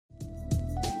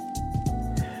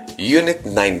Unit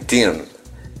 19.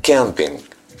 Camping.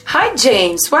 Hi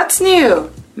James, what's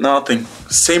new? Nothing.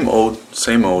 Same old,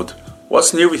 same old.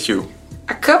 What's new with you?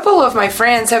 A couple of my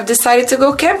friends have decided to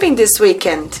go camping this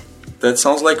weekend. That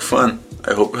sounds like fun.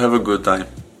 I hope you have a good time.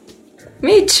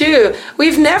 Me too.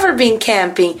 We've never been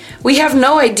camping. We have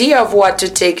no idea of what to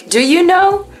take. Do you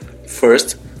know?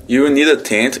 First, you will need a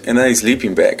tent and a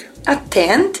sleeping bag. A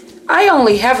tent? I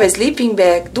only have a sleeping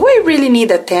bag. Do I really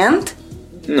need a tent?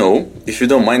 No, if you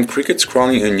don't mind crickets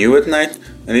crawling on you at night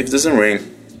and if it doesn't rain.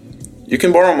 You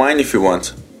can borrow mine if you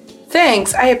want.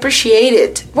 Thanks, I appreciate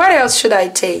it. What else should I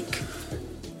take?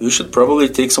 You should probably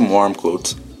take some warm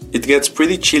clothes. It gets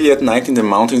pretty chilly at night in the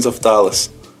mountains of Dallas,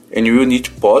 and you will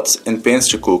need pots and pans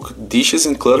to cook, dishes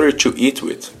and clutter to eat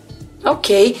with.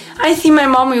 Okay, I think my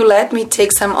mom will let me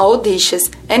take some old dishes.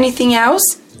 Anything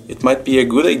else? It might be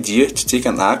a good idea to take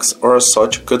an axe or a saw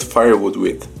to cut firewood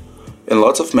with, and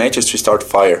lots of matches to start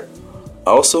fire.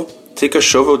 Also, take a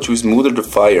shovel to smother the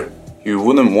fire. You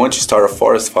wouldn't want to start a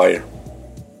forest fire.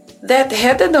 That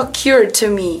hadn't occurred to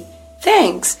me.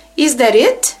 Thanks. Is that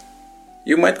it?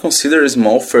 You might consider a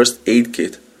small first aid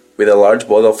kit with a large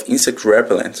bottle of insect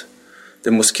repellent.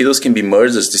 The mosquitoes can be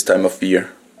murderous this time of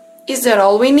year. Is that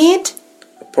all we need?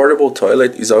 A portable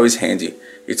toilet is always handy.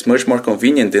 It's much more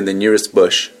convenient than the nearest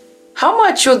bush. How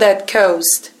much will that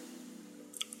cost?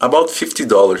 About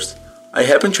 $50. I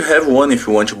happen to have one if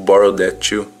you want to borrow that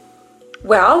too.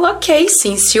 Well, okay,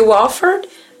 since you offered.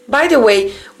 By the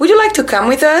way, would you like to come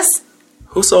with us?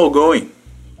 Who's all going?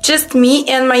 Just me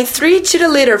and my 3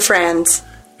 cheerleader friends.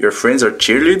 Your friends are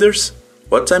cheerleaders?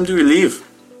 What time do you leave?